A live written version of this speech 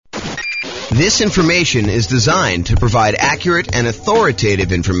This information is designed to provide accurate and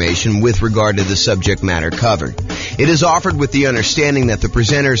authoritative information with regard to the subject matter covered. It is offered with the understanding that the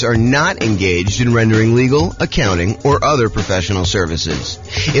presenters are not engaged in rendering legal, accounting, or other professional services.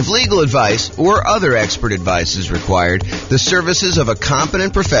 If legal advice or other expert advice is required, the services of a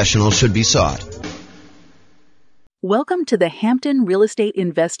competent professional should be sought. Welcome to the Hampton Real Estate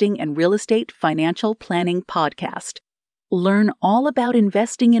Investing and Real Estate Financial Planning Podcast. Learn all about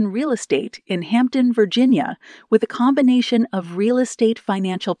investing in real estate in Hampton, Virginia, with a combination of real estate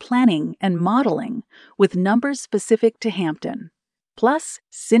financial planning and modeling with numbers specific to Hampton, plus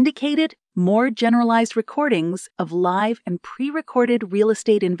syndicated, more generalized recordings of live and pre-recorded real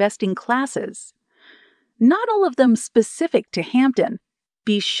estate investing classes. Not all of them specific to Hampton.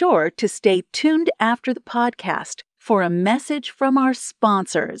 Be sure to stay tuned after the podcast for a message from our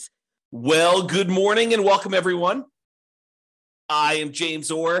sponsors. Well, good morning and welcome, everyone. I am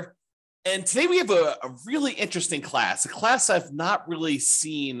James Orr, and today we have a really interesting class, a class I've not really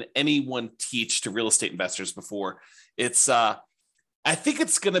seen anyone teach to real estate investors before. It's, I think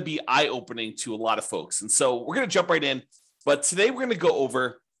it's going to be eye-opening to a lot of folks, and so we're going to jump right in, but today we're going to go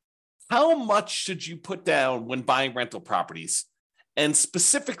over how much should you put down when buying rental properties, and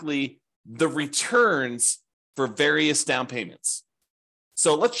specifically the returns for various down payments.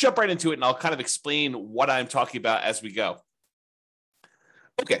 So let's jump right into it, and I'll kind of explain what I'm talking about as we go.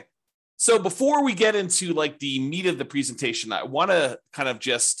 Okay, so before we get into like the meat of the presentation, I want to kind of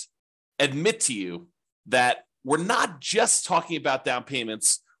just admit to you that we're not just talking about down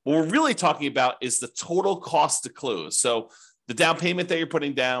payments. What we're really talking about is the total cost to close. So the down payment that you're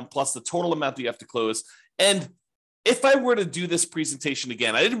putting down plus the total amount that you have to close. And if I were to do this presentation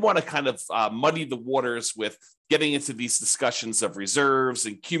again, I didn't want to kind of muddy the waters with getting into these discussions of reserves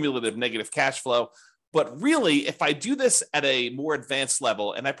and cumulative negative cash flow. But really, if I do this at a more advanced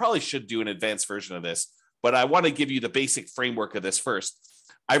level, and I probably should do an advanced version of this, but I want to give you the basic framework of this first.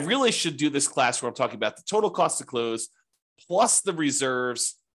 I really should do this class where I'm talking about the total cost to close, plus the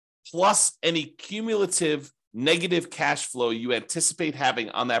reserves, plus any cumulative negative cash flow you anticipate having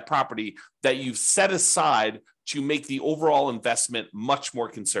on that property that you've set aside to make the overall investment much more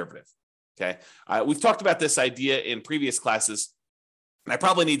conservative. Okay, we've talked about this idea in previous classes. And I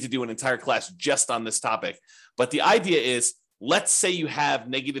probably need to do an entire class just on this topic. But the idea is, let's say you have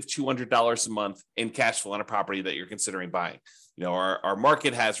negative $200 a month in cash flow on a property that you're considering buying. You know, our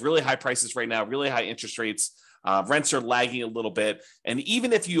market has really high prices right now, really high interest rates. Rents are lagging a little bit. And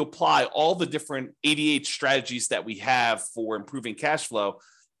even if you apply all the different 88 strategies that we have for improving cash flow,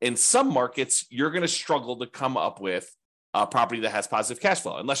 in some markets, you're going to struggle to come up with a property that has positive cash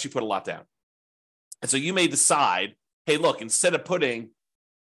flow, unless you put a lot down. And so you may decide, hey, look, instead of putting,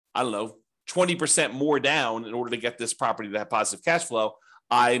 20% more down in order to get this property to have positive cash flow,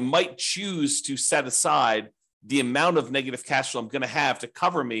 I might choose to set aside the amount of negative cash flow I'm going to have to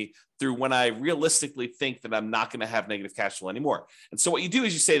cover me through when I realistically think that I'm not going to have negative cash flow anymore. And so what you do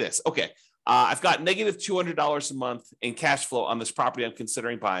is you say this, okay, I've got negative $200 a month in cash flow on this property I'm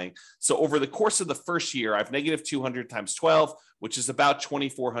considering buying. So over the course of the first year, I have negative 200 times 12, which is about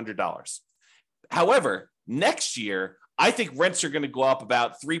 $2,400. However, next year, I think rents are going to go up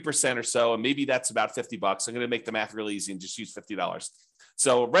about 3% or so, and maybe that's about $50. I'm going to make the math really easy and just use $50.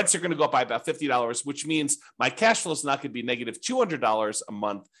 So rents are going to go up by about $50, which means my cash flow is not going to be negative $200 a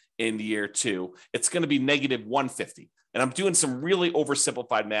month in year two. It's going to be negative $150. And I'm doing some really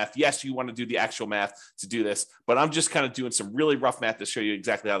oversimplified math. Yes, you want to do the actual math to do this, but I'm just kind of doing some really rough math to show you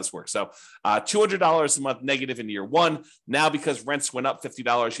exactly how this works. So $200 a month negative in year one. Now, because rents went up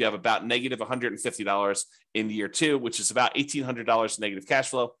 $50, you have about negative $150 in year two, which is about $1,800 negative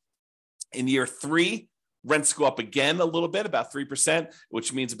cash flow. In year three, rents go up again a little bit, about 3%,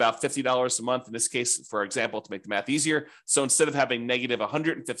 which means about $50 a month in this case, for example, to make the math easier. So instead of having negative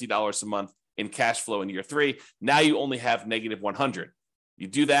 $150 a month in cash flow in year three, now you only have negative 100. You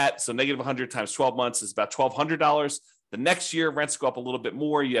do that. So negative 100 times 12 months is about $1,200. The next year, rents go up a little bit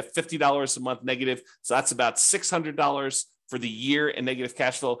more. You have $50 a month negative. So that's about $600 for the year in negative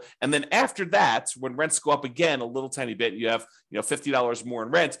cash flow. And then after that, when rents go up again a little tiny bit, you have $50 more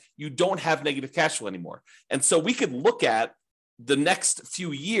in rent, you don't have negative cash flow anymore. And so we could look at the next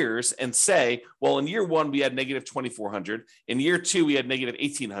few years and say, well, in year one, we had negative 2,400. In year two, we had negative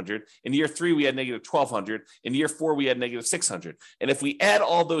 1,800. In year three, we had negative 1,200. In year four, we had negative 600. And if we add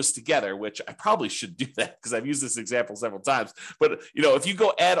all those together, which I probably should do that because I've used this example several times, but if you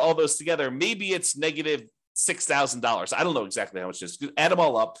go add all those together, maybe it's negative $6,000. I don't know exactly how much it is. Add them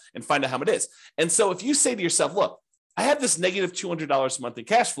all up and find out how much it is. And so if you say to yourself, look, I have this negative $200 a month in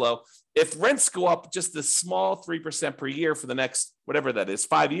cash flow. If rents go up just a small 3% per year for the next, whatever that is,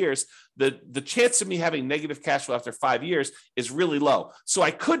 5 years, the chance of me having negative cash flow after 5 years is really low. So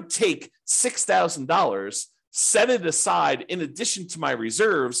I could take $6,000, set it aside in addition to my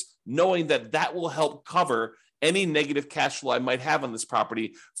reserves, knowing that that will help cover any negative cash flow I might have on this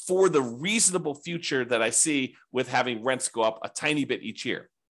property for the reasonable future that I see with having rents go up a tiny bit each year.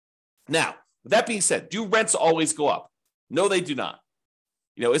 Now, with that being said, do rents always go up? No, they do not.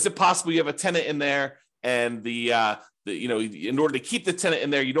 Is it possible you have a tenant in there and in order to keep the tenant in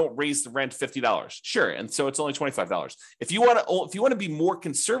there, you don't raise the rent $50? Sure, and so it's only $25. If you want to be more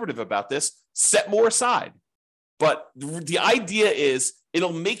conservative about this, set more aside. But the idea is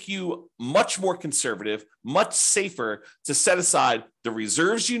it'll make you much more conservative, much safer to set aside the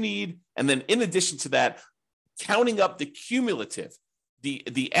reserves you need, and then in addition to that, counting up the cumulative,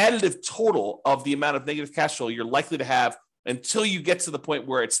 the additive total of the amount of negative cash flow you're likely to have until you get to the point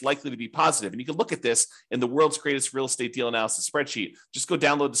where it's likely to be positive. And you can look at this in the world's greatest real estate deal analysis spreadsheet. Just go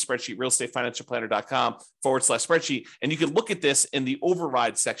download the spreadsheet, realestatefinancialplanner.com/spreadsheet. And you can look at this in the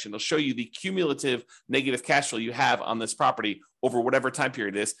override section. It'll show you the cumulative negative cash flow you have on this property over whatever time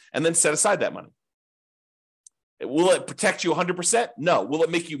period it is, and then set aside that money. Will it protect you 100%? No. Will it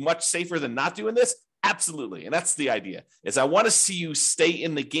make you much safer than not doing this? Absolutely. And that's the idea, is I want to see you stay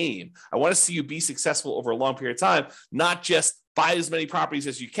in the game. I want to see you be successful over a long period of time, not just buy as many properties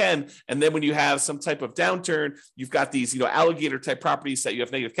as you can. And then when you have some type of downturn, you've got these, alligator type properties that you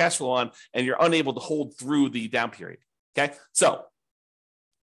have negative cash flow on, and you're unable to hold through the down period. Okay. So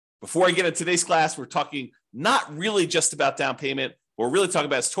before I get into today's class, we're talking not really just about down payment. What we're really talking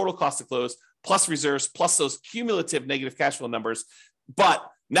about is total cost to close plus reserves, plus those cumulative negative cash flow numbers. But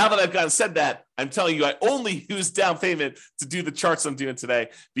now that I've said that, I'm telling you, I only use down payment to do the charts I'm doing today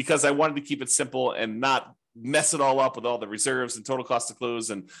because I wanted to keep it simple and not mess it all up with all the reserves and total cost to close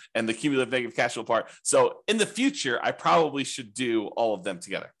and the cumulative negative cash flow part. So in the future, I probably should do all of them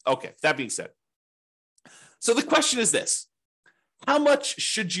together. Okay, that being said. So the question is this: how much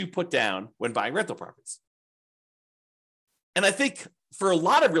should you put down when buying rental properties? And I think for a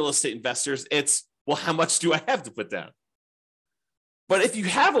lot of real estate investors, it's, well, how much do I have to put down? But if you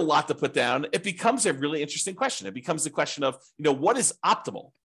have a lot to put down, it becomes a really interesting question. It becomes the question of, what is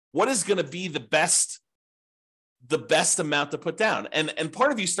optimal? What is going to be the best amount to put down? And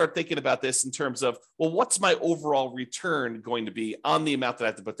part of you start thinking about this in terms of, well, what's my overall return going to be on the amount that I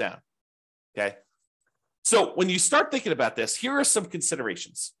have to put down? Okay. So when you start thinking about this, here are some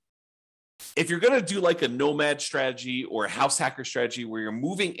considerations. If you're going to do like a nomad strategy or a house hacker strategy where you're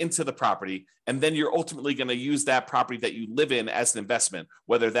moving into the property and then you're ultimately going to use that property that you live in as an investment,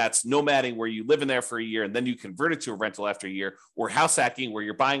 whether that's nomading where you live in there for a year and then you convert it to a rental after a year, or house hacking where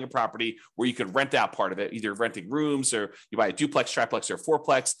you're buying a property where you could rent out part of it, either renting rooms or you buy a duplex, triplex, or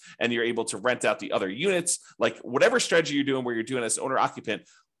fourplex, and you're able to rent out the other units. Like whatever strategy you're doing where you're doing as owner-occupant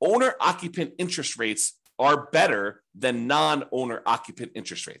interest rates are better than non-owner occupant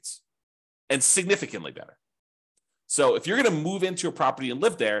interest rates, and significantly better. So if you're going to move into a property and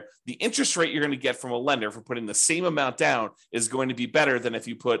live there, the interest rate you're going to get from a lender for putting the same amount down is going to be better than if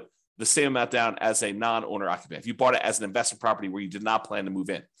you put the same amount down as a non-owner occupant, if you bought it as an investment property where you did not plan to move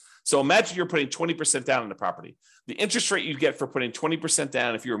in. So imagine you're putting 20% down on the property. The interest rate you get for putting 20%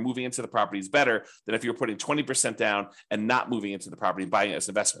 down if you were moving into the property is better than if you're putting 20% down and not moving into the property and buying it as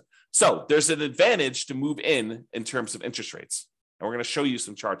an investment. So there's an advantage to move in terms of interest rates. And we're going to show you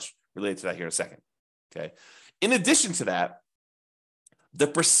some charts related to that here in a second. Okay. In addition to that, the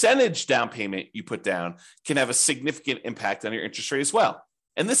percentage down payment you put down can have a significant impact on your interest rate as well.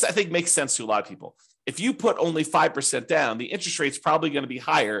 And this, I think, makes sense to a lot of people. If you put only 5% down, the interest rate's probably going to be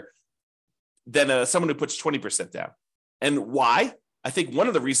higher than someone who puts 20% down. And why? I think one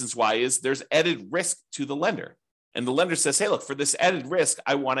of the reasons why is there's added risk to the lender. And the lender says, hey, look, for this added risk,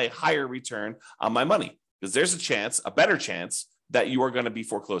 I want a higher return on my money because there's a better chance that you are going to be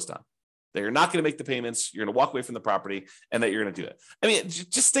foreclosed on, that you're not going to make the payments, you're going to walk away from the property, and that you're going to do it. I mean,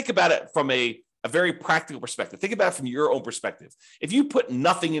 just think about it from a very practical perspective. Think about it from your own perspective. If you put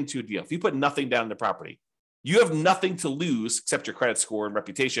nothing into a deal, if you put nothing down in the property, you have nothing to lose except your credit score and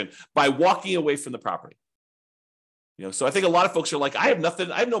reputation by walking away from the property. So I think a lot of folks are like, I have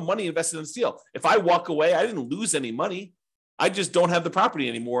nothing, I have no money invested in this deal. If I walk away, I didn't lose any money. I just don't have the property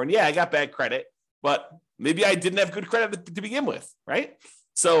anymore. And yeah, I got bad credit, but maybe I didn't have good credit to begin with, right?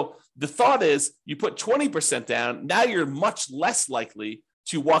 So the thought is you put 20% down, now you're much less likely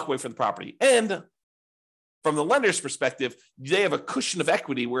to walk away from the property. And from the lender's perspective, they have a cushion of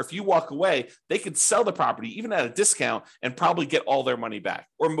equity where if you walk away, they could sell the property even at a discount and probably get all their money back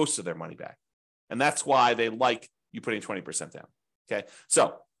or most of their money back. And that's why they like you put in 20% down. Okay.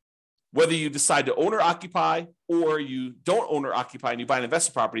 So whether you decide to own or occupy, or you don't own or occupy and you buy an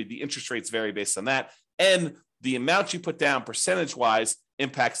investment property, the interest rates vary based on that. And the amount you put down percentage-wise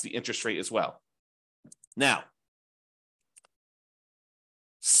impacts the interest rate as well. Now,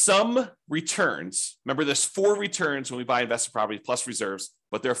 some returns, remember there's 4 returns when we buy investment properties plus reserves,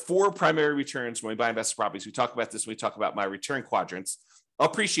 but there are 4 primary returns when we buy investment properties. We talk about this when we talk about my return quadrants.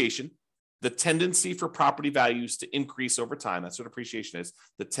 Appreciation, the tendency for property values to increase over time. That's what appreciation is.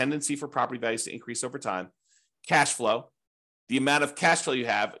 The tendency for property values to increase over time. Cash flow, the amount of cash flow you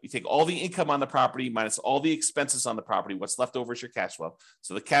have. You take all the income on the property minus all the expenses on the property. What's left over is your cash flow.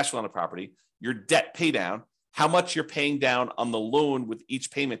 So the cash flow on the property, your debt pay down, how much you're paying down on the loan with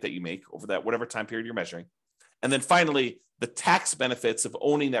each payment that you make over that whatever time period you're measuring. And then finally, the tax benefits of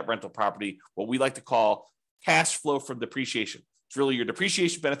owning that rental property, what we like to call cash flow from depreciation. It's really your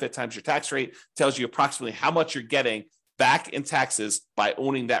depreciation benefit times your tax rate, tells you approximately how much you're getting back in taxes by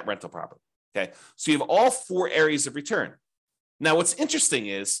owning that rental property. Okay, so you have all 4 areas of return. Now, what's interesting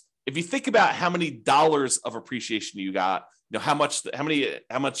is if you think about how many dollars of appreciation you got, how much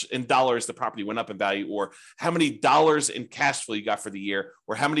in dollars the property went up in value, or how many dollars in cash flow you got for the year,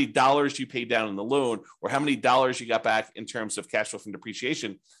 or how many dollars you paid down in the loan, or how many dollars you got back in terms of cash flow from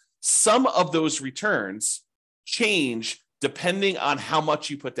depreciation, some of those returns change depending on how much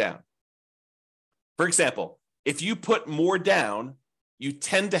you put down. For example, if you put more down, you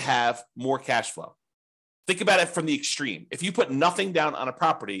tend to have more cash flow. Think about it from the extreme. If you put nothing down on a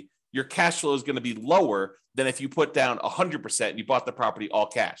property, your cash flow is going to be lower than if you put down 100% and you bought the property all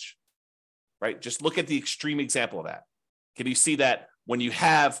cash, right? Just look at the extreme example of that. Can you see that when you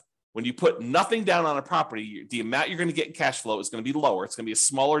put nothing down on a property, the amount you're going to get in cash flow is going to be lower. It's going to be a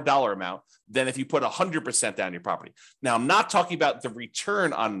smaller dollar amount than if you put 100% down your property. Now, I'm not talking about the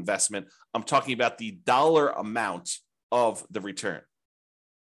return on investment. I'm talking about the dollar amount of the return.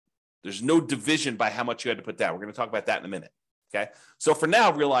 There's no division by how much you had to put down. We're going to talk about that in a minute. Okay. So for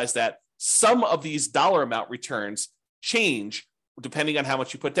now, realize that some of these dollar amount returns change depending on how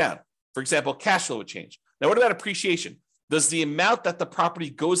much you put down. For example, cash flow would change. Now, what about appreciation? Does the amount that the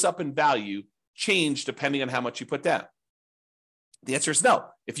property goes up in value change depending on how much you put down? The answer is no.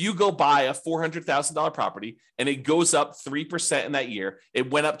 If you go buy a $400,000 property and it goes up 3% in that year,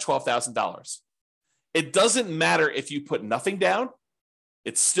 it went up $12,000. It doesn't matter if you put nothing down,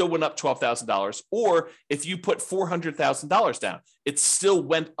 it still went up $12,000. Or if you put $400,000 down, it still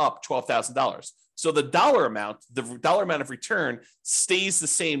went up $12,000. So the dollar amount of return stays the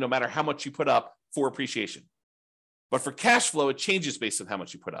same no matter how much you put up for appreciation. But for cash flow, it changes based on how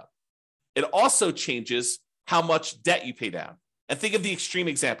much you put up. It also changes how much debt you pay down. And think of the extreme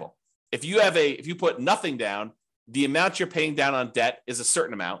example. If you put nothing down, the amount you're paying down on debt is a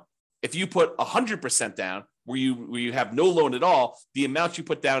certain amount. If you put 100% down, where you have no loan at all, the amount you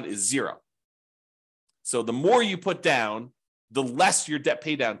put down is 0. So the more you put down, the less your debt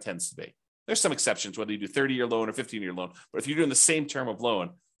pay down tends to be. There's some exceptions, whether you do 30-year loan or 15-year loan. But if you're doing the same term of loan,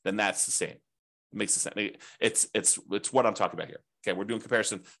 then that's the same. It makes sense. It's what I'm talking about here. Okay, we're doing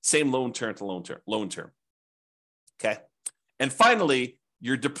comparison, same loan term to loan term. Okay, and finally,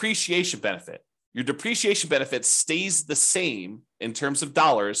 your depreciation benefit. Your depreciation benefit stays the same in terms of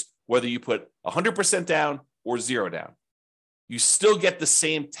dollars, whether you put 100% down or 0 down. You still get the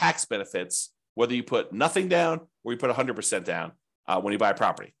same tax benefits, whether you put nothing down or you put 100% down when you buy a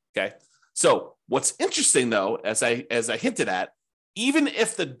property. Okay, so what's interesting though, as I hinted at, even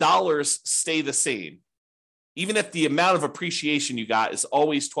if the dollars stay the same, even if the amount of appreciation you got is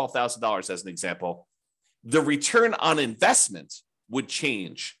always $12,000 as an example, the return on investment would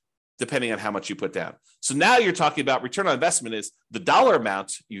change depending on how much you put down. So now you're talking about return on investment is the dollar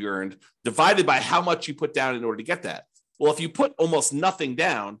amount you earned divided by how much you put down in order to get that. Well, if you put almost nothing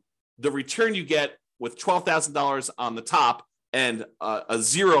down, the return you get with $12,000 on the top and a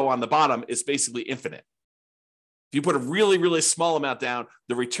 0 on the bottom is basically infinite. If you put a really, really small amount down,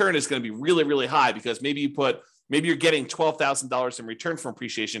 the return is going to be really, really high because maybe you're getting $12,000 in return from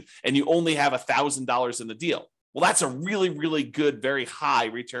appreciation and you only have $1,000 in the deal. Well, that's a really, really good, very high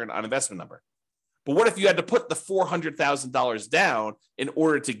return on investment number. But what if you had to put the $400,000 down in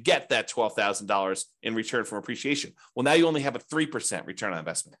order to get that $12,000 in return from appreciation? Well, now you only have a 3% return on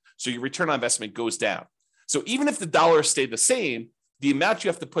investment. So your return on investment goes down. So even if the dollars stay the same, the amount you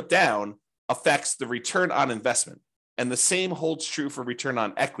have to put down affects the return on investment. And the same holds true for return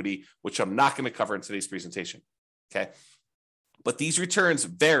on equity, which I'm not going to cover in today's presentation. Okay. But these returns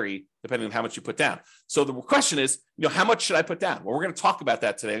vary depending on how much you put down. So the question is, how much should I put down? Well, we're going to talk about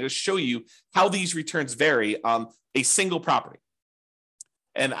that today. I'm going to show you how these returns vary on a single property.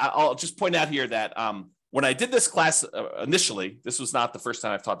 And I'll just point out here that when I did this class initially, this was not the first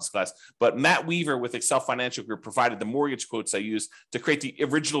time I've taught this class, but Matt Weaver with Excel Financial Group provided the mortgage quotes I used to create the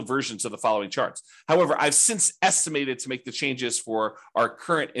original versions of the following charts. However, I've since estimated to make the changes for our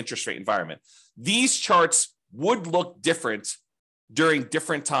current interest rate environment. These charts would look different during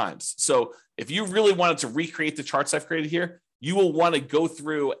different times. So if you really wanted to recreate the charts I've created here, you will want to go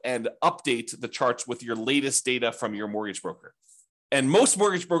through and update the charts with your latest data from your mortgage broker. And most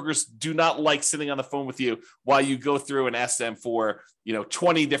mortgage brokers do not like sitting on the phone with you while you go through and ask them for,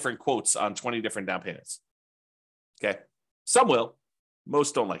 20 different quotes on 20 different down payments. Okay. Some will,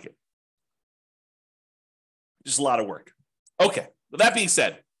 most don't like it. Just a lot of work. Okay. With that being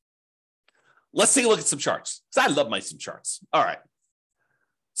said, let's take a look at some charts, because I love some charts. All right.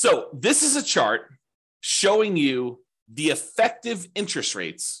 So this is a chart showing you the effective interest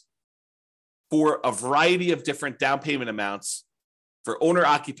rates for a variety of different down payment amounts for owner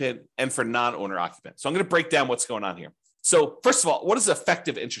occupant and for non-owner occupant. So I'm going to break down what's going on here. So first of all, what is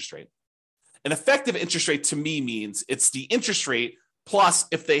effective interest rate? An effective interest rate to me means it's the interest rate plus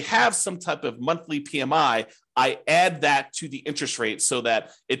if they have some type of monthly PMI, I add that to the interest rate so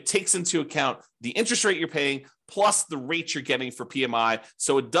that it takes into account the interest rate you're paying plus the rate you're getting for PMI.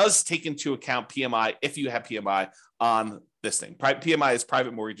 So it does take into account PMI if you have PMI on this thing. PMI is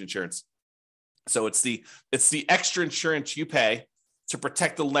private mortgage insurance. So it's the extra insurance you pay to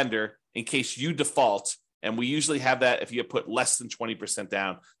protect the lender in case you default. And we usually have that if you put less than 20%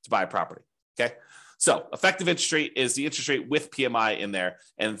 down to buy a property. Okay. So effective interest rate is the interest rate with PMI in there.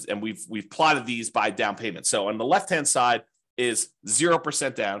 And we've plotted these by down payment. So on the left-hand side is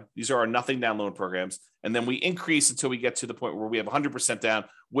 0% down. These are our nothing down loan programs. And then we increase until we get to the point where we have 100% down,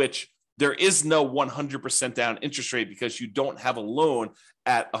 which there is no 100% down interest rate because you don't have a loan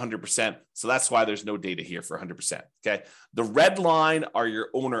at 100%. So that's why there's no data here for 100%. Okay. The red line are your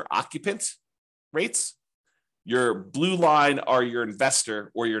owner occupant rates. Your blue line are your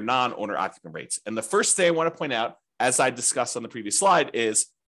investor or your non-owner occupant rates. And the first thing I want to point out, as I discussed on the previous slide, is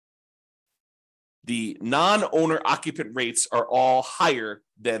the non-owner occupant rates are all higher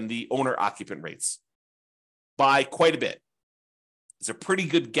than the owner occupant rates by quite a bit. There's a pretty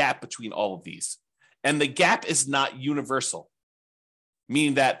good gap between all of these. And the gap is not universal,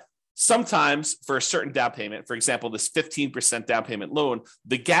 meaning that sometimes for a certain down payment, for example, this 15% down payment loan,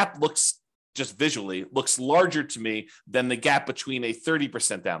 the gap looks just visually looks larger to me than the gap between a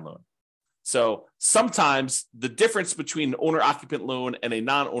 30% down loan. So sometimes the difference between an owner occupant loan and a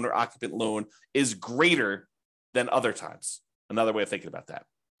non-owner occupant loan is greater than other times. Another way of thinking about that.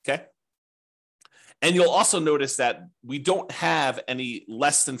 Okay. And you'll also notice that we don't have any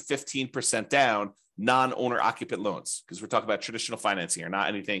less than 15% down non-owner occupant loans because we're talking about traditional financing here, not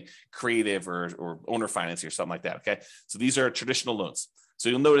anything creative or owner financing or something like that. Okay. So these are traditional loans. So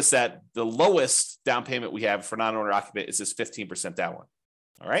you'll notice that the lowest down payment we have for non-owner occupant is this 15% down one.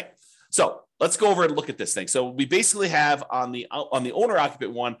 All right. So let's go over and look at this thing. So we basically have on the owner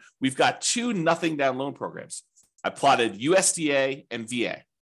occupant one, we've got two nothing down loan programs. I plotted USDA and VA.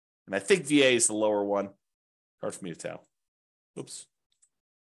 And I think VA is the lower one. Hard for me to tell. Oops.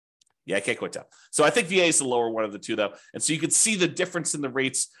 Yeah, I can't quite tell. So I think VA is the lower one of the two, though. And so you can see the difference in the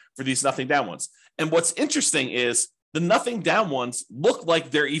rates for these nothing down ones. And what's interesting is the nothing down ones look like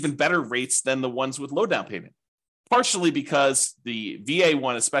they're even better rates than the ones with low down payment, partially because the VA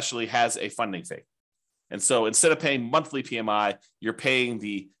one especially has a funding fee. And so instead of paying monthly PMI, you're paying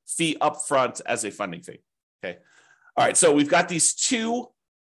the fee upfront as a funding fee. Okay. All right. So we've got these two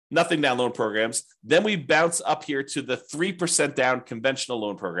nothing down loan programs. Then we bounce up here to the 3% down conventional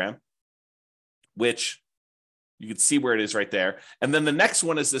loan program, which you can see where it is right there. And then the next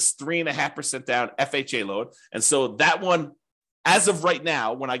one is this 3.5% down FHA loan. And so that one, as of right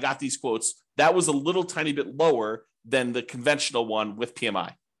now, when I got these quotes, that was a little tiny bit lower than the conventional one with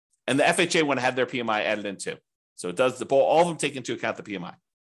PMI. And the FHA one had their PMI added in too. So it does all of them take into account the PMI.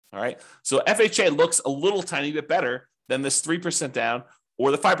 All right. So FHA looks a little tiny bit better than this 3% down or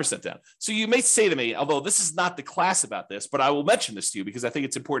the 5% down. So you may say to me, although this is not the class about this, but I will mention this to you because I think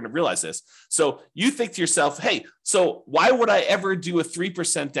it's important to realize this. So you think to yourself, hey, so why would I ever do a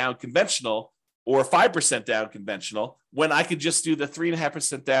 3% down conventional or 5% down conventional when I could just do the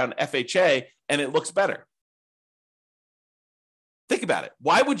 3.5% down FHA and it looks better? Think about it.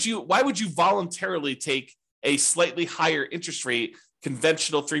 Why would you voluntarily take a slightly higher interest rate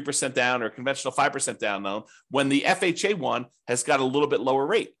conventional 3% down or conventional 5% down loan when the FHA one has got a little bit lower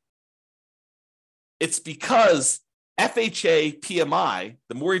rate? It's because FHA PMI,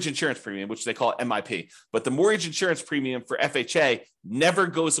 the mortgage insurance premium, which they call MIP, but the mortgage insurance premium for FHA never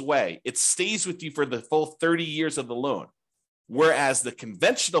goes away. It stays with you for the full 30 years of the loan. whereas the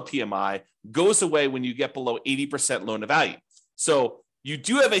conventional PMI goes away when you get below 80% loan to value. So you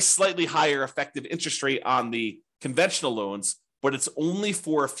do have a slightly higher effective interest rate on the conventional loans, but it's only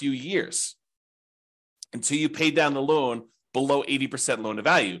for a few years until you pay down the loan below 80% loan to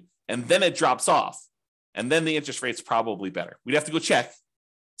value. And then it drops off. And then the interest rate's probably better. We'd have to go check,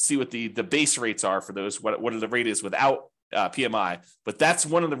 see what the base rates are for those, what the rate is without PMI. But that's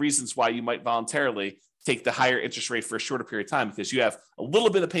one of the reasons why you might voluntarily take the higher interest rate for a shorter period of time, because you have a little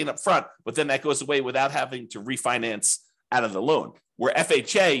bit of pain up front, but then that goes away without having to refinance out of the loan. Where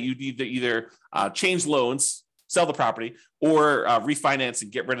FHA, you need to either change loans, sell the property, or refinance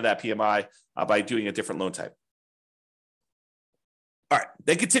and get rid of that PMI by doing a different loan type. All right,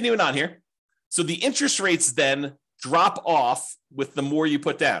 then continuing on here. So the interest rates then drop off with the more you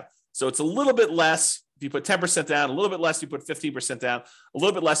put down. So it's a little bit less if you put 10% down, a little bit less if you put 15% down, a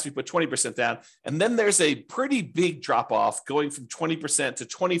little bit less if you put 20% down. And then there's a pretty big drop off going from 20% to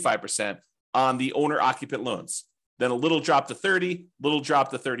 25% on the owner-occupant loans. Then a little drop to 30, little drop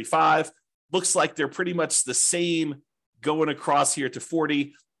to 35. Looks like they're pretty much the same going across here to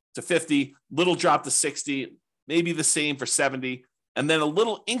 40 to 50, little drop to 60, maybe the same for 70, and then a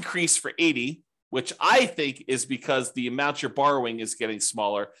little increase for 80, which I think is because the amount you're borrowing is getting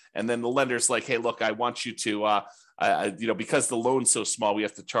smaller. And then the lender's like, hey, look, I want you to, because the loan's so small, we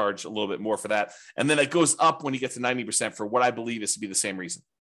have to charge a little bit more for that. And then it goes up when you get to 90% for what I believe is to be the same reason.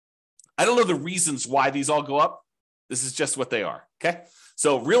 I don't know the reasons why these all go up. This is just what they are, okay?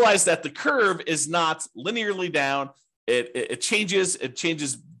 So realize that the curve is not linearly down. It changes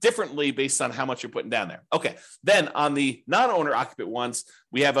differently based on how much you're putting down there. Okay, then on the non-owner occupant ones,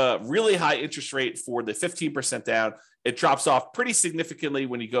 we have a really high interest rate for the 15% down. It drops off pretty significantly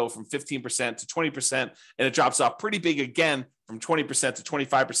when you go from 15% to 20%, and it drops off pretty big again from 20% to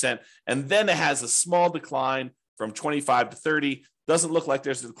 25%. And then it has a small decline from 25 to 30. Doesn't look like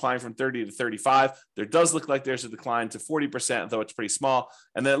there's a decline from 30 to 35. There does look like there's a decline to 40%, though it's pretty small.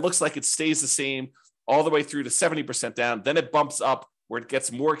 And then it looks like it stays the same all the way through to 70% down. Then it bumps up where it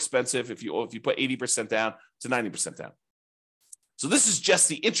gets more expensive if you put 80% down to 90% down. So this is just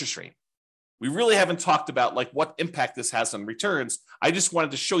the interest rate. We really haven't talked about like what impact this has on returns. I just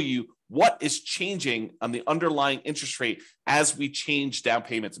wanted to show you what is changing on the underlying interest rate as we change down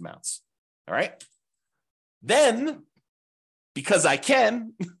payment amounts. All right. Then, because I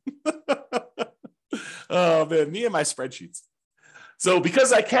can, oh man, me and my spreadsheets. So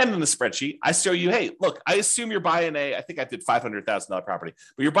because I can in the spreadsheet, I show you, hey, look, I assume you're buying I think I did $500,000 property,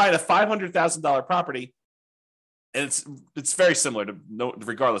 but you're buying a $500,000 property, and it's very similar to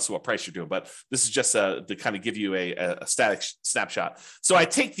regardless of what price you're doing, but this is just to kind of give you a static snapshot. So I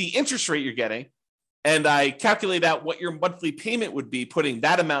take the interest rate you're getting, and I calculate out what your monthly payment would be, putting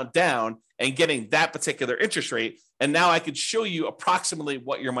that amount down and getting that particular interest rate. And now I could show you approximately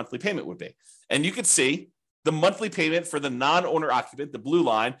what your monthly payment would be. And you could see the monthly payment for the non-owner occupant, the blue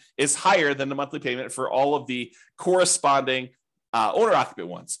line, is higher than the monthly payment for all of the corresponding owner occupant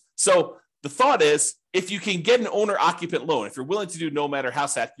ones. So the thought is, if you can get an owner occupant loan, if you're willing to do no matter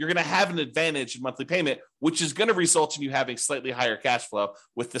house hack, you're going to have an advantage in monthly payment, which is going to result in you having slightly higher cash flow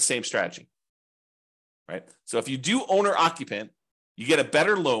with the same strategy. Right? So if you do owner occupant, you get a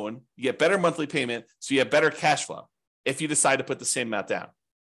better loan, you get better monthly payment, so you have better cash flow if you decide to put the same amount down.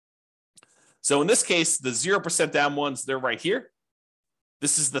 So in this case, the 0% down ones, they're right here.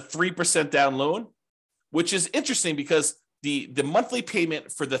 This is the 3% down loan, which is interesting because the monthly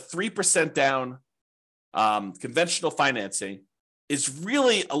payment for the 3% down conventional financing is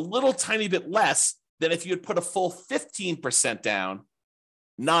really a little tiny bit less than if you had put a full 15% down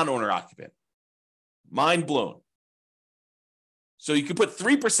non-owner occupant. Mind blown. So you could put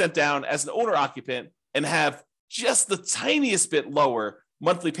 3% down as an owner occupant and have just the tiniest bit lower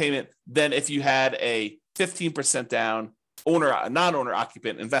monthly payment than if you had a 15% down non-owner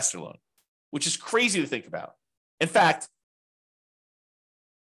occupant investor loan, which is crazy to think about. In fact,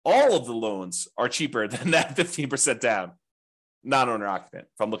 all of the loans are cheaper than that 15% down non-owner occupant,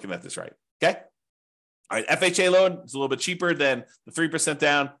 if I'm looking at this right. Okay. All right. FHA loan is a little bit cheaper than the 3%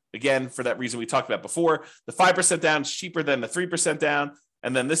 down. Again, for that reason we talked about before. The 5% down is cheaper than the 3% down.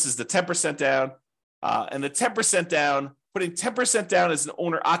 And then this is the 10% down. And the 10% down, putting 10% down as an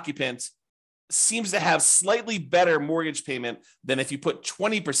owner occupant seems to have slightly better mortgage payment than if you put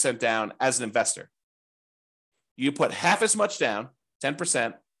 20% down as an investor. You put half as much down,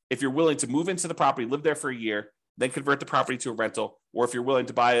 10%, if you're willing to move into the property, live there for a year, then convert the property to a rental, or if you're willing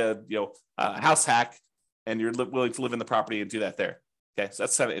to buy a house hack and you're willing to live in the property and do that there. Okay, so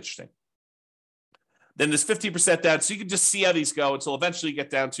that's kind of interesting. Then there's 50% down, so you can just see how these go until eventually you get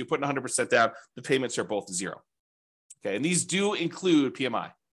down to putting 100% down. The payments are both zero. Okay, and these do include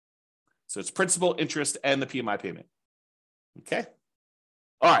PMI. So it's principal, interest, and the PMI payment. Okay.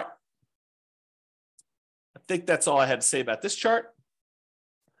 All right. I think that's all I had to say about this chart.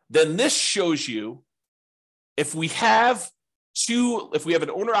 Then this shows you if we have an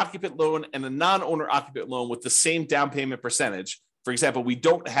owner-occupant loan and a non-owner-occupant loan with the same down payment percentage. For example, we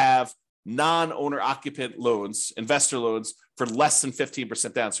don't have non-owner-occupant loans, investor loans, for less than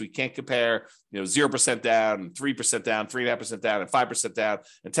 15% down. So we can't compare, 0% down, 3% down, 3.5% down, and 5% down,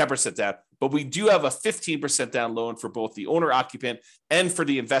 and 10% down. But we do have a 15% down loan for both the owner-occupant and for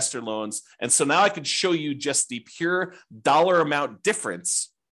the investor loans. And so now I can show you just the pure dollar amount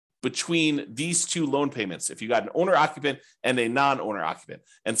difference between these two loan payments, if you got an owner-occupant and a non-owner-occupant.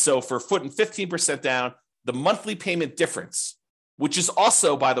 And so for putting 15% down, the monthly payment difference, which is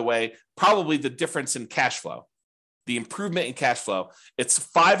also, by the way, probably the difference in cash flow, the improvement in cash flow, it's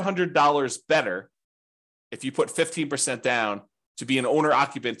 $500 better if you put 15% down to be an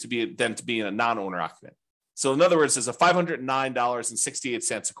owner-occupant than to be a non-owner-occupant. So in other words, there's a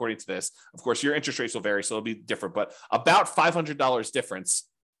 $509.68 according to this. Of course, your interest rates will vary, so it'll be different, but about $500 difference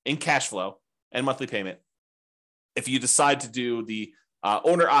in cash flow and monthly payment if you decide to do the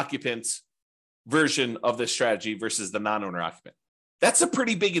owner-occupant version of this strategy versus the non-owner-occupant. That's a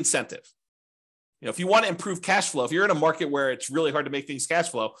pretty big incentive. If you want to improve cash flow, if you're in a market where it's really hard to make things cash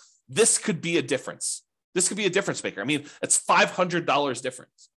flow, this could be a difference. This could be a difference maker. I mean, it's $500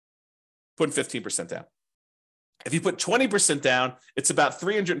 difference, putting 15% down. If you put 20% down, it's about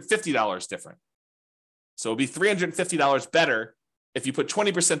 $350 different. So it'll be $350 better if you put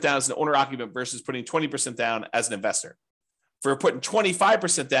 20% down as an owner-occupant versus putting 20% down as an investor. For putting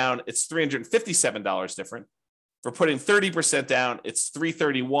 25% down, it's $357 different. For putting 30% down, it's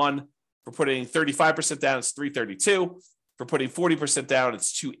 $331. For putting 35% down, it's $332. For putting 40% down,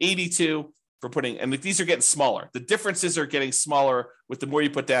 it's $282. And these are getting smaller. The differences are getting smaller with the more you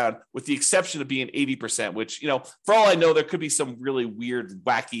put down, with the exception of being 80%, which, for all I know, there could be some really weird,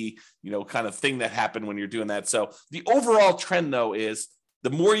 wacky, kind of thing that happened when you're doing that. So the overall trend, though, is the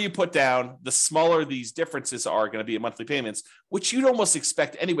more you put down, the smaller these differences are going to be in monthly payments, which you'd almost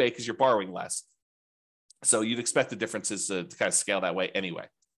expect anyway because you're borrowing less. So you'd expect the differences to kind of scale that way anyway.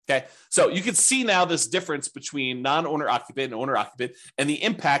 Okay, so you can see now this difference between non-owner occupant and owner occupant and the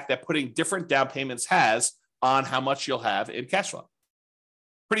impact that putting different down payments has on how much you'll have in cash flow.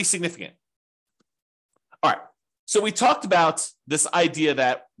 Pretty significant. All right, so we talked about this idea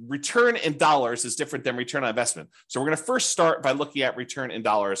that return in dollars is different than return on investment. So we're going to first start by looking at return in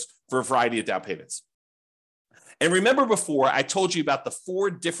dollars for a variety of down payments. And remember before, I told you about the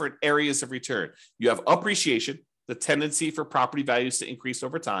 4 different areas of return. You have appreciation, the tendency for property values to increase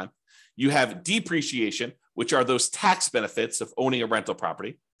over time. You have depreciation, which are those tax benefits of owning a rental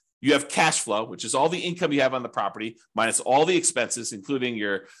property. You have cash flow, which is all the income you have on the property minus all the expenses, including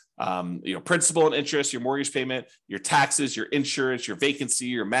your principal and interest, your mortgage payment, your taxes, your insurance, your vacancy,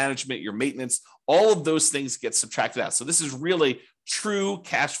 your management, your maintenance. All of those things get subtracted out. So this is really true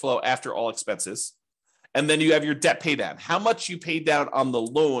cash flow after all expenses. And then you have your debt pay down, how much you paid down on the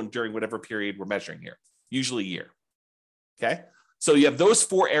loan during whatever period we're measuring here, usually a year. Okay, so you have those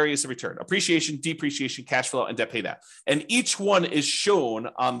 4 areas of return: appreciation, depreciation, cash flow, and debt pay down. And each one is shown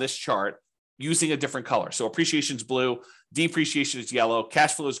on this chart using a different color. So appreciation is blue, depreciation is yellow,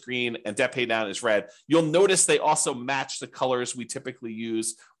 cash flow is green, and debt pay down is red. You'll notice they also match the colors we typically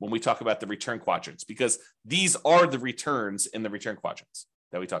use when we talk about the return quadrants, because these are the returns in the return quadrants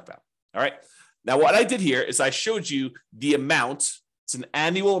that we talked about. All right. Now, what I did here is I showed you the amount. It's an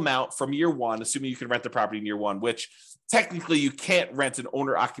annual amount from year 1, assuming you can rent the property in year 1, which technically you can't rent an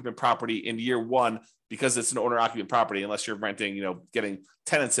owner-occupant property in year 1 because it's an owner-occupant property unless you're renting, getting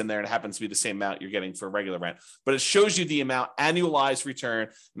tenants in there, and it happens to be the same amount you're getting for regular rent. But it shows you the amount annualized return,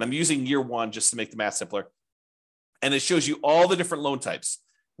 and I'm using year 1 just to make the math simpler. And it shows you all the different loan types.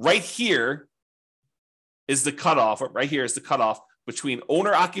 Right here is the cutoff. Right here is the cutoff between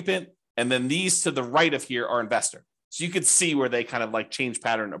owner-occupant, and then these to the right of here are investor. So you could see where they kind of like change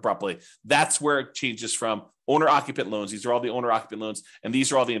pattern abruptly. That's where it changes from owner-occupant loans. These are all the owner-occupant loans, and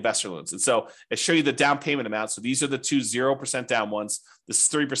these are all the investor loans. And so I show you the down payment amount. So these are the 2 0% down ones. This is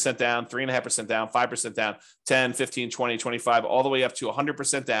 3% down, 3.5% down, 5% down, 10, 15, 20, 25, all the way up to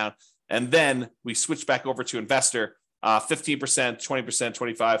 100% down. And then we switch back over to investor, 15%, 20%,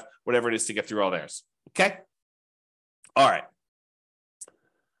 25, whatever it is to get through all theirs. Okay? All right.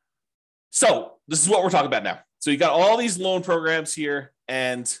 So this is what we're talking about now. So you got all these loan programs here,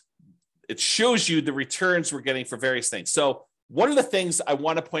 and it shows you the returns we're getting for various things. So one of the things I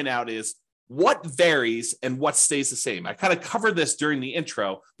want to point out is what varies and what stays the same. I kind of covered this during the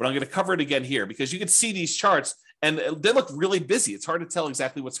intro, but I'm going to cover it again here because you can see these charts and they look really busy. It's hard to tell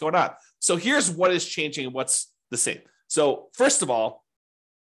exactly what's going on. So here's what is changing and what's the same. So first of all,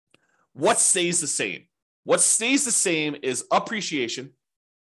 what stays the same? What stays the same is appreciation.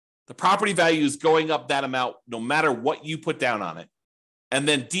 The property value is going up that amount no matter what you put down on it. And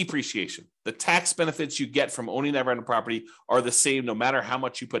then depreciation. The tax benefits you get from owning that rental property are the same no matter how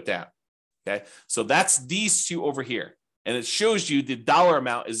much you put down. Okay, so that's these two over here. And it shows you the dollar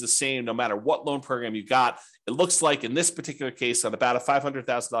amount is the same no matter what loan program you got. It looks like in this particular case on about a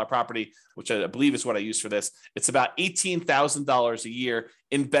 $500,000 property, which I believe is what I use for this, it's about $18,000 a year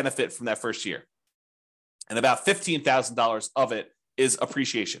in benefit from that first year. And about $15,000 of it is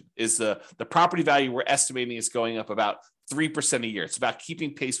appreciation, is the property value we're estimating is going up about 3% a year. It's about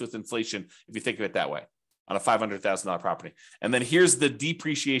keeping pace with inflation, if you think of it that way, on a $500,000 property. And then here's the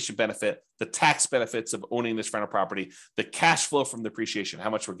depreciation benefit, the tax benefits of owning this rental property, the cash flow from the depreciation, how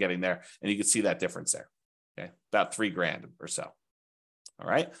much we're getting there. And you can see that difference there. Okay, about $3,000 or so. All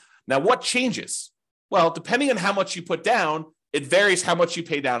right. Now, what changes? Well, depending on how much you put down, it varies how much you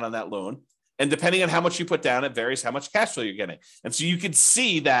pay down on that loan. And depending on how much you put down, it varies how much cash flow you're getting. And so you can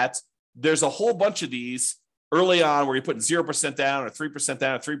see that there's a whole bunch of these early on where you're putting 0% down or 3%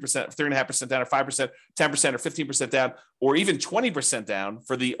 down or 3%, 3.5% down or 5%, 10% or 15% down, or even 20% down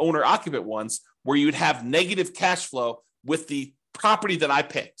for the owner occupant ones where you would have negative cash flow with the property that I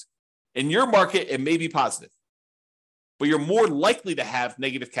picked. In your market, it may be positive, but you're more likely to have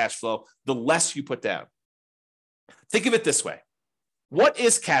negative cash flow the less you put down. Think of it this way. What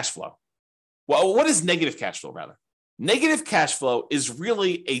is cash flow? Well, what is negative cash flow, rather? Negative cash flow is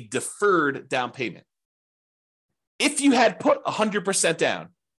really a deferred down payment. If you had put 100% down,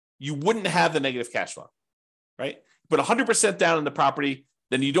 you wouldn't have the negative cash flow, right? Put 100% down in the property,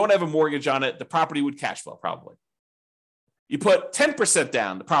 then you don't have a mortgage on it, the property would cash flow probably. You put 10%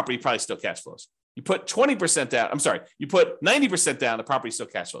 down, the property probably still cash flows. You put 20% down, you put 90% down, the property still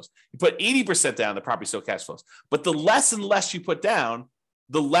cash flows. You put 80% down, the property still cash flows. But the less and less you put down,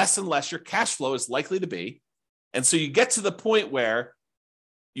 the less and less your cash flow is likely to be. And so you get to the point where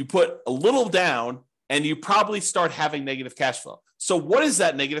you put a little down and you probably start having negative cash flow. So what is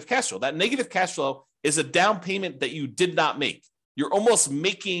that negative cash flow? That negative cash flow is a down payment that you did not make. You're almost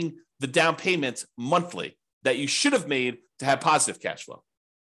making the down payment monthly that you should have made to have positive cash flow.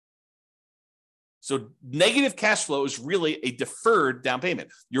 So negative cash flow is really a deferred down payment.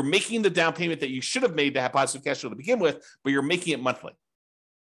 You're making the down payment that you should have made to have positive cash flow to begin with, but you're making it monthly.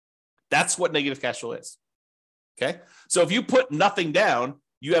 That's what negative cash flow is. Okay. So if you put nothing down,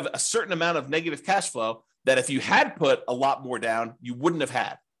 you have a certain amount of negative cash flow that if you had put a lot more down, you wouldn't have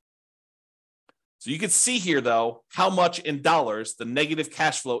had. So you can see here, though, how much in dollars the negative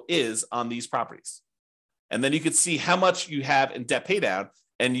cash flow is on these properties. And then you can see how much you have in debt pay down.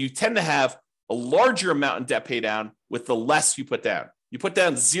 And you tend to have a larger amount in debt pay down with the less you put down. You put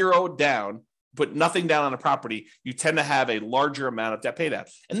down zero down, put nothing down on a property, you tend to have a larger amount of debt pay down.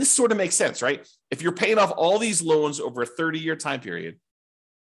 And this sort of makes sense, right? If you're paying off all these loans over a 30-year time period,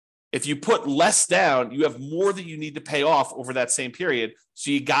 if you put less down, you have more that you need to pay off over that same period.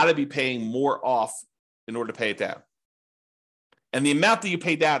 So you got to be paying more off in order to pay it down. And the amount that you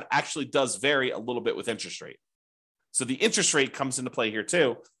pay down actually does vary a little bit with interest rate. So the interest rate comes into play here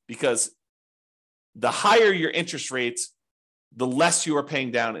too, because the higher your interest rates, the less you are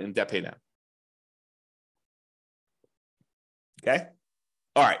paying down in debt pay down. Okay.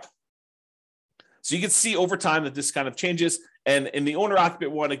 All right. So you can see over time that this kind of changes. And in the owner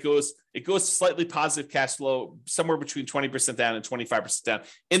occupant one, it goes slightly positive cash flow, somewhere between 20% down and 25% down.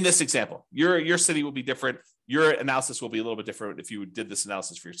 In this example, your city will be different. Your analysis will be a little bit different if you did this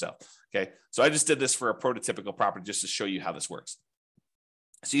analysis for yourself. Okay. So I just did this for a prototypical property just to show you how this works.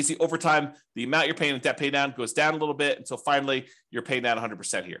 So you see over time, the amount you're paying in debt pay down goes down a little bit until finally you're paying down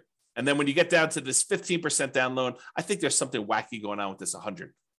 100% here. And then when you get down to this 15% down loan, I think there's something wacky going on with this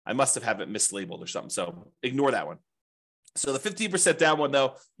 100. I must have had it mislabeled or something. So ignore that one. So the 15% down one,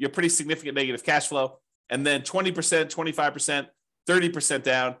 though, you're pretty significant negative cash flow. And then 20%, 25%, 30%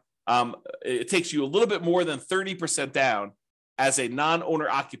 down. It takes you a little bit more than 30% down as a non-owner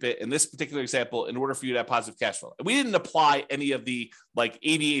occupant in this particular example in order for you to have positive cash flow. And we didn't apply any of the like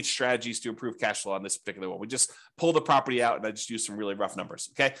 88 strategies to improve cash flow on this particular one. We just pulled the property out and I just used some really rough numbers.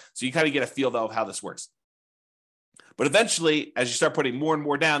 Okay. So you kind of get a feel though of how this works. But eventually, as you start putting more and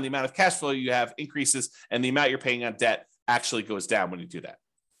more down, the amount of cash flow you have increases and the amount you're paying on debt actually goes down when you do that.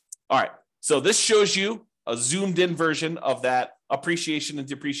 All right. So this shows you a zoomed in version of that appreciation and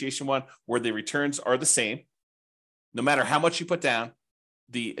depreciation one where the returns are the same. No matter how much you put down,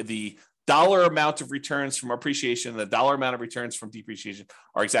 the dollar amount of returns from appreciation and the dollar amount of returns from depreciation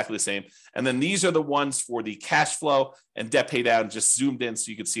are exactly the same. And then these are the ones for the cash flow and debt pay down, just zoomed in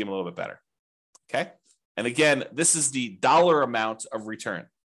so you can see them a little bit better. Okay. And again, this is the dollar amount of return.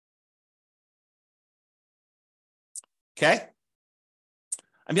 Okay.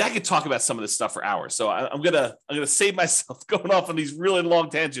 I mean, I could talk about some of this stuff for hours. So I'm gonna save myself going off on these really long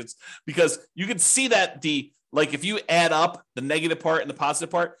tangents, because you can see that if you add up the negative part and the positive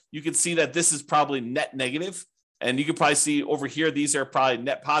part, you can see that this is probably net negative. And you can probably see over here, these are probably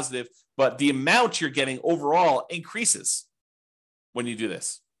net positive, but the amount you're getting overall increases when you do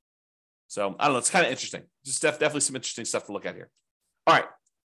this. So I don't know, it's kind of interesting. Just definitely some interesting stuff to look at here. All right.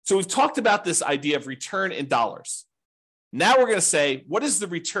 So we've talked about this idea of return in dollars. Now we're going to say, what is the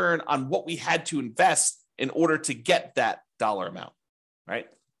return on what we had to invest in order to get that dollar amount, right?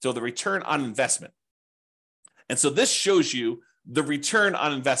 So the return on investment. And so this shows you the return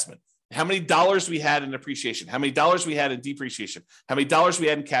on investment. How many dollars we had in appreciation, how many dollars we had in depreciation, how many dollars we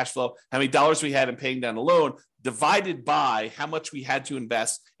had in cash flow, how many dollars we had in paying down a loan, divided by how much we had to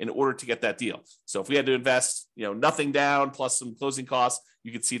invest in order to get that deal. So if we had to invest, nothing down plus some closing costs,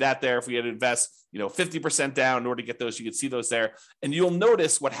 you could see that there. If we had to invest, 50% down in order to get those, you could see those there. And you'll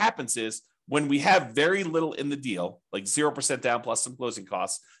notice what happens is when we have very little in the deal, like 0% down plus some closing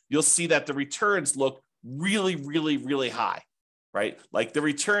costs, you'll see that the returns look really, really, really high, right? Like the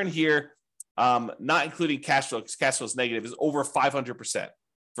return here, not including cash flow, because cash flow is negative, is over 500%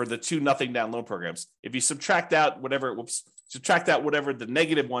 for the two nothing down loan programs. If you subtract out whatever the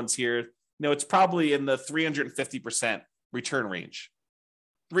negative ones here, it's probably in the 350% return range.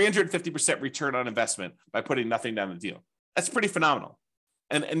 350% return on investment by putting nothing down the deal. That's pretty phenomenal.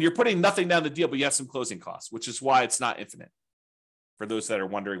 And you're putting nothing down the deal, but you have some closing costs, which is why it's not infinite. For those that are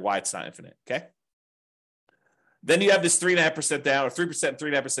wondering why it's not infinite, okay? Then you have this 3.5% down, or 3%,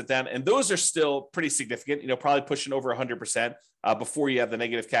 3.5% down, and those are still pretty significant, probably pushing over 100% before you have the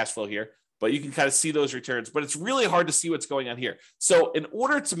negative cash flow here. But you can kind of see those returns, but it's really hard to see what's going on here. So in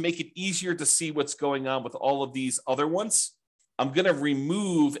order to make it easier to see what's going on with all of these other ones, I'm going to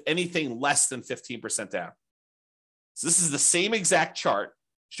remove anything less than 15% down. So this is the same exact chart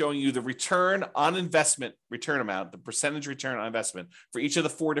showing you the return on investment return amount, the percentage return on investment for each of the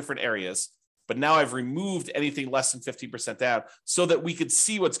four different areas. But now I've removed anything less than 15% down so that we could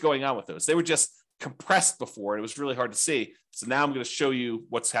see what's going on with those. They were just compressed before, and it was really hard to see. So now I'm going to show you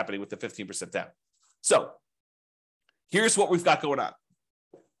what's happening with the 15% down. So here's what we've got going on.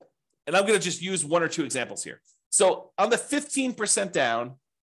 And I'm going to just use one or two examples here. So on the 15% down,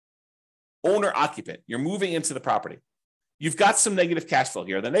 owner occupant, you're moving into the property. You've got some negative cash flow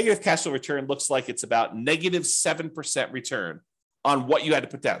here. The negative cash flow return looks like it's about negative 7% return on what you had to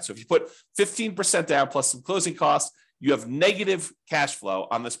put down. So if you put 15% down plus some closing costs, you have negative cash flow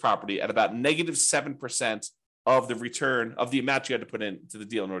on this property at about negative 7% of the return of the amount you had to put into the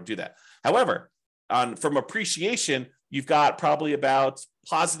deal in order to do that. However, from appreciation, you've got probably about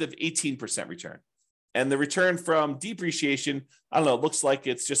positive 18% return. And the return from depreciation, I don't know, it looks like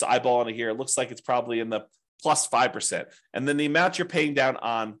it's just eyeballing it here. It looks like it's probably in the plus 5%. And then the amount you're paying down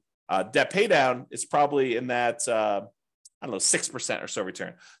on debt pay down is probably in that, 6% or so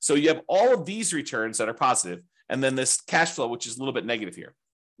return. So you have all of these returns that are positive, and then this cash flow, which is a little bit negative here.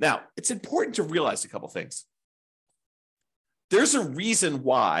 Now, it's important to realize a couple things. There's a reason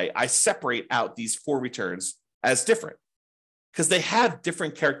why I separate out these four returns as different, because they have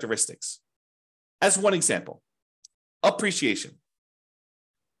different characteristics. As one example, appreciation.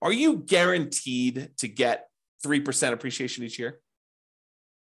 Are you guaranteed to get 3% appreciation each year?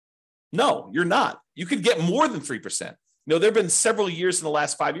 No, you're not. You could get more than 3%. There have been several years in the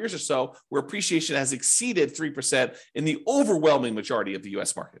last 5 years or so where appreciation has exceeded 3% in the overwhelming majority of the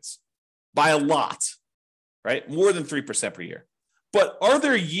US markets by a lot, right? More than 3% per year. But are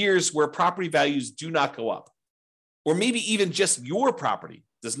there years where property values do not go up? Or maybe even just your property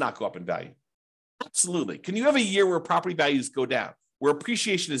does not go up in value? Absolutely. Can you have a year where property values go down, where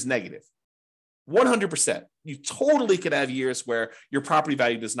appreciation is negative? 100%. You totally can have years where your property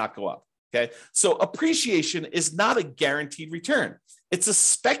value does not go up. Okay. So appreciation is not a guaranteed return. It's a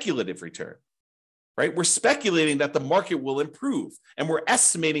speculative return, right? We're speculating that the market will improve, and we're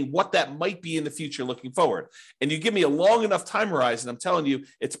estimating what that might be in the future looking forward. And you give me a long enough time horizon, I'm telling you,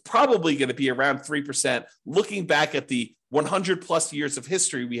 it's probably going to be around 3%, looking back at the 100 plus years of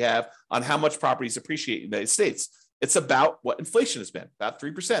history we have on how much properties appreciate in the United States. It's about what inflation has been, about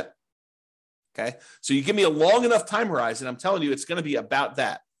 3%. Okay. So you give me a long enough time horizon, I'm telling you, it's going to be about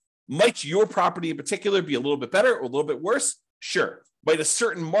that. Might your property in particular be a little bit better or a little bit worse? Sure. Might a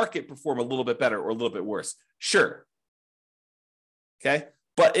certain market perform a little bit better or a little bit worse? Sure. Okay.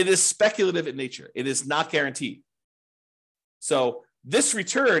 but it is speculative in nature. It is not guaranteed. So this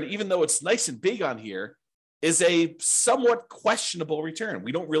return, even though it's nice and big on here, is a somewhat questionable return.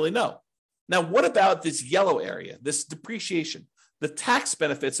 We don't really know. Now, what about this yellow area, this depreciation, the tax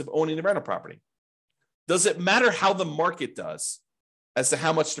benefits of owning the rental property? Does it matter how the market does as to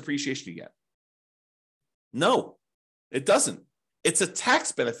how much depreciation you get? No, it doesn't. It's a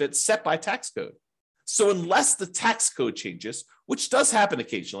tax benefit set by tax code. So unless the tax code changes, which does happen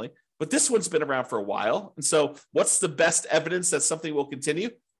occasionally, but this one's been around for a while. And so what's the best evidence that something will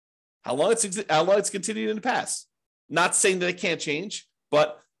continue? How long it's continued in the past. Not saying that it can't change,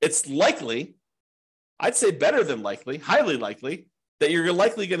 but it's likely, I'd say better than likely, highly likely, that you're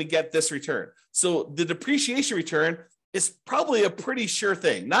likely going to get this return. So the depreciation return is probably a pretty sure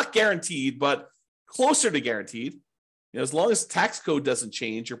thing. Not guaranteed, but closer to guaranteed. As long as tax code doesn't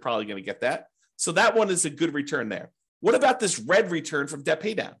change, you're probably going to get that. So that one is a good return there. What about this red return from debt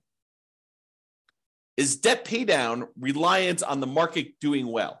paydown? Is debt paydown reliant on the market doing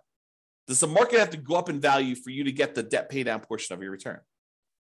well? Does the market have to go up in value for you to get the debt paydown portion of your return?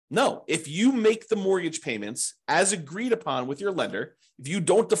 No. If you make the mortgage payments as agreed upon with your lender, if you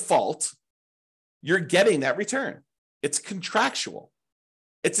don't default, you're getting that return. It's contractual.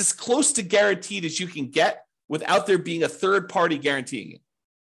 It's as close to guaranteed as you can get without there being a third party guaranteeing it,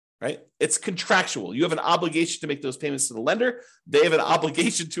 right? It's contractual. You have an obligation to make those payments to the lender. They have an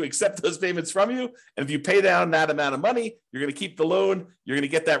obligation to accept those payments from you. And if you pay down that amount of money, you're going to keep the loan. You're going to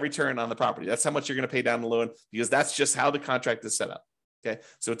get that return on the property. That's how much you're going to pay down the loan, because that's just how the contract is set up. Okay.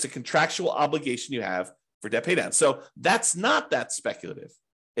 So it's a contractual obligation you have for debt paydown. So that's not that speculative.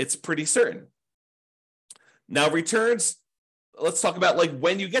 It's pretty certain. Now, returns, let's talk about like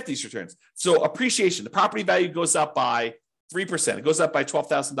when you get these returns. So appreciation, the property value goes up by 3%. It goes up by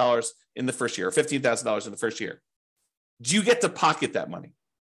 $12,000 in the first year, or $15,000 in the first year. Do you get to pocket that money?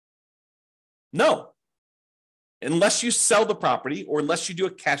 No. Unless you sell the property or unless you do a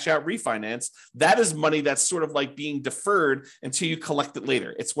cash out refinance, that is money that's sort of like being deferred until you collect it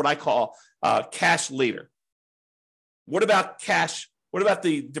later. It's what I call cash later. What about cash? What about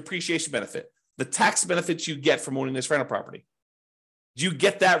the depreciation benefit? The tax benefits you get from owning this rental property? Do you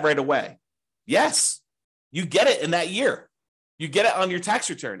get that right away? Yes, you get it in that year. You get it on your tax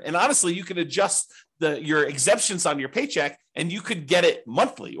return. And honestly, you can adjust your exemptions on your paycheck and you could get it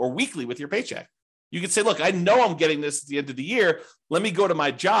monthly or weekly with your paycheck. You could say, look, I know I'm getting this at the end of the year. Let me go to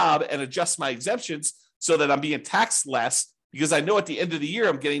my job and adjust my exemptions so that I'm being taxed less, because I know at the end of the year,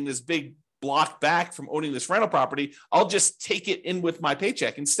 I'm getting this big block back from owning this rental property. I'll just take it in with my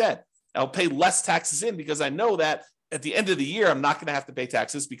paycheck instead. I'll pay less taxes in because I know that at the end of the year, I'm not going to have to pay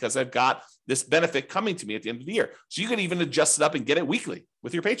taxes because I've got this benefit coming to me at the end of the year. So you can even adjust it up and get it weekly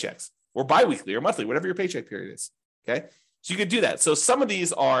with your paychecks, or biweekly or monthly, whatever your paycheck period is. Okay. So you can do that. So some of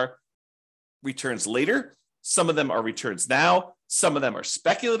these are returns later. Some of them are returns now. Some of them are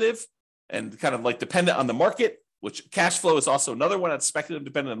speculative and kind of like dependent on the market, which cash flow is also another one that's speculative,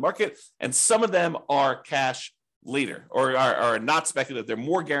 dependent on the market. And some of them are cash later, or are not speculative. They're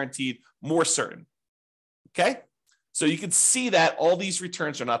more guaranteed, more certain. Okay. So you can see that all these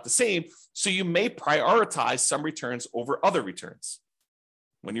returns are not the same. So you may prioritize some returns over other returns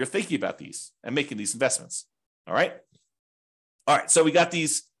when you're thinking about these and making these investments. All right. All right. So we got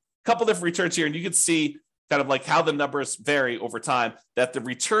these couple different returns here, and you can see kind of like how the numbers vary over time, that the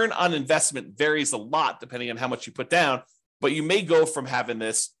return on investment varies a lot depending on how much you put down, but you may go from having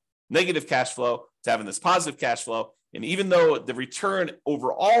this negative cash flow to having this positive cash flow. And even though the return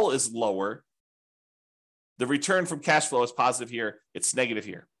overall is lower, the return from cash flow is positive here, it's negative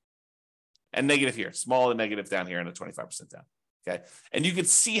here, and negative here, small and negative down here, and a 25% down. Okay. And you can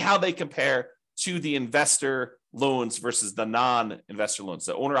see how they compare to the investor loans versus the non-investor loans,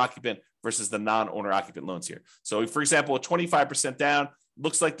 the owner-occupant versus the non-owner-occupant loans here. So, for example, a 25% down,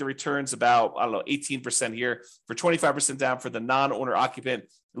 looks like the return's about, 18% here. For 25% down for the non-owner-occupant, it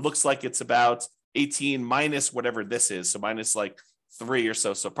looks like it's about 18 minus whatever this is. So minus like 3 or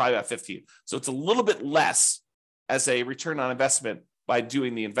so probably about 15. So it's a little bit less as a return on investment by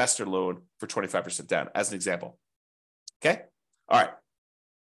doing the investor loan for 25% down, as an example. Okay? All right.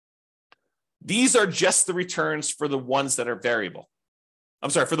 These are just the returns for the ones that are variable.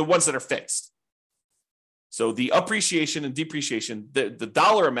 For the ones that are fixed. So the appreciation and depreciation, the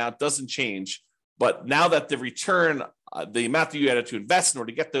dollar amount doesn't change, but now that the return, the amount that you had to invest in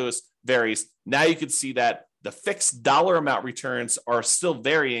order to get those varies, now you can see that the fixed dollar amount returns are still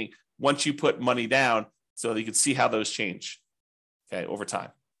varying once you put money down, so that you can see how those change, okay, over time.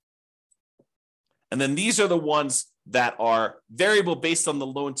 And then these are the ones that are variable based on the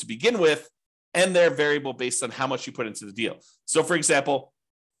loan to begin with, and they're variable based on how much you put into the deal. So for example,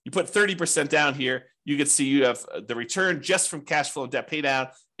 You put 30% down here, you can see you have the return just from cash flow and debt pay down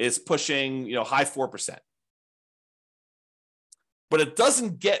is pushing, high 4%. But it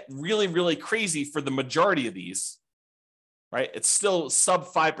doesn't get really, really crazy for the majority of these, right? It's still sub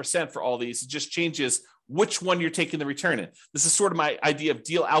 5% for all these. It just changes which one you're taking the return in. This is sort of my idea of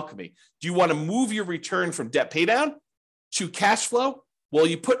deal alchemy. Do you want to move your return from debt pay down to cash flow? Well,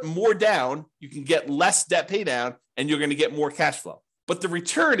 you put more down, you can get less debt pay down, and you're going to get more cash flow. But the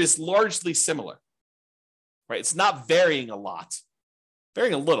return is largely similar, right? It's not varying a lot,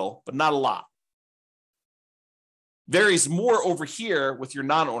 varying a little, but not a lot. Varies more over here with your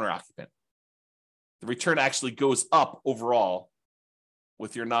non-owner occupant. The return actually goes up overall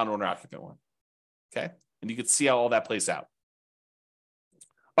with your non-owner occupant one. Okay. And you can see how all that plays out.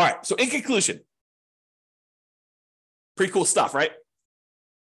 All right. So in conclusion, pretty cool stuff, right?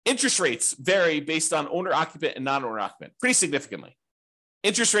 Interest rates vary based on owner occupant and non-owner occupant pretty significantly.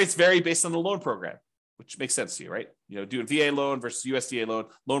 Interest rates vary based on the loan program, which makes sense to you, right? Doing VA loan versus USDA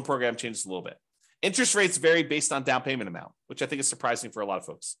loan program changes a little bit. Interest rates vary based on down payment amount, which I think is surprising for a lot of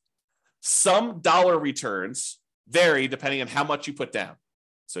folks. Some dollar returns vary depending on how much you put down.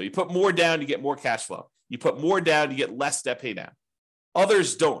 So you put more down, you get more cash flow. You put more down, you get less debt pay down.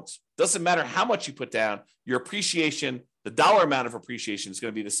 Others don't. Doesn't matter how much you put down, your appreciation, the dollar amount of appreciation is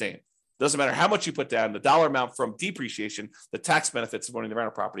going to be the same. Doesn't matter how much you put down, the dollar amount from depreciation, the tax benefits of owning the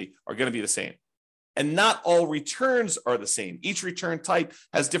rental property are going to be the same. And not all returns are the same. Each return type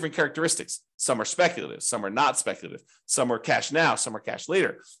has different characteristics. Some are speculative, some are not speculative. Some are cash now, some are cash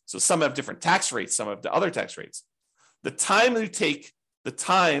later. So some have different tax rates, some have the other tax rates. The time you take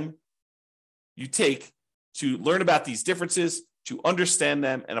to learn about these differences, to understand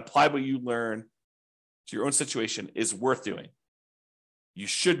them and apply what you learn to your own situation is worth doing. You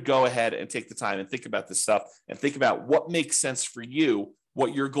should go ahead and take the time and think about this stuff and think about what makes sense for you,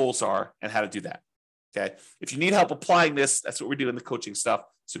 what your goals are, and how to do that. Okay. If you need help applying this, that's what we're doing in the coaching stuff.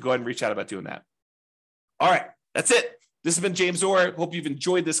 So go ahead and reach out about doing that. All right. That's it. This has been James Orr. Hope you've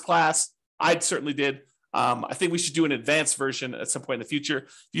enjoyed this class. I certainly did. I think we should do an advanced version at some point in the future.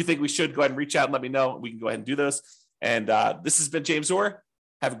 If you think we should, go ahead and reach out and let me know. We can go ahead and do those. And this has been James Orr.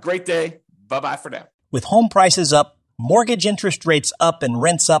 Have a great day. Bye-bye for now. With home prices up, mortgage interest rates up, and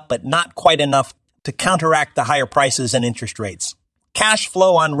rents up, but not quite enough to counteract the higher prices and interest rates, cash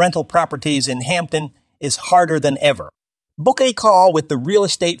flow on rental properties in Hampton is harder than ever. Book a call with the Real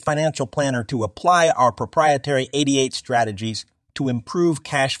Estate Financial Planner to apply our proprietary 88 strategies to improve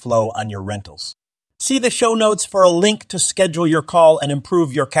cash flow on your rentals. See the show notes for a link to schedule your call and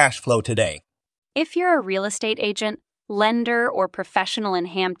improve your cash flow today. If you're a real estate agent, lender, or professional in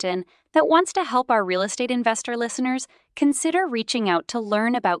Hampton that wants to help our real estate investor listeners, consider reaching out to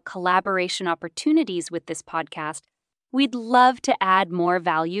learn about collaboration opportunities with this podcast. We'd love to add more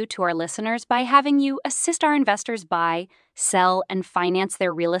value to our listeners by having you assist our investors buy, sell, and finance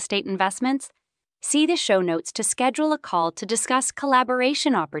their real estate investments. See the show notes to schedule a call to discuss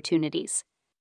collaboration opportunities.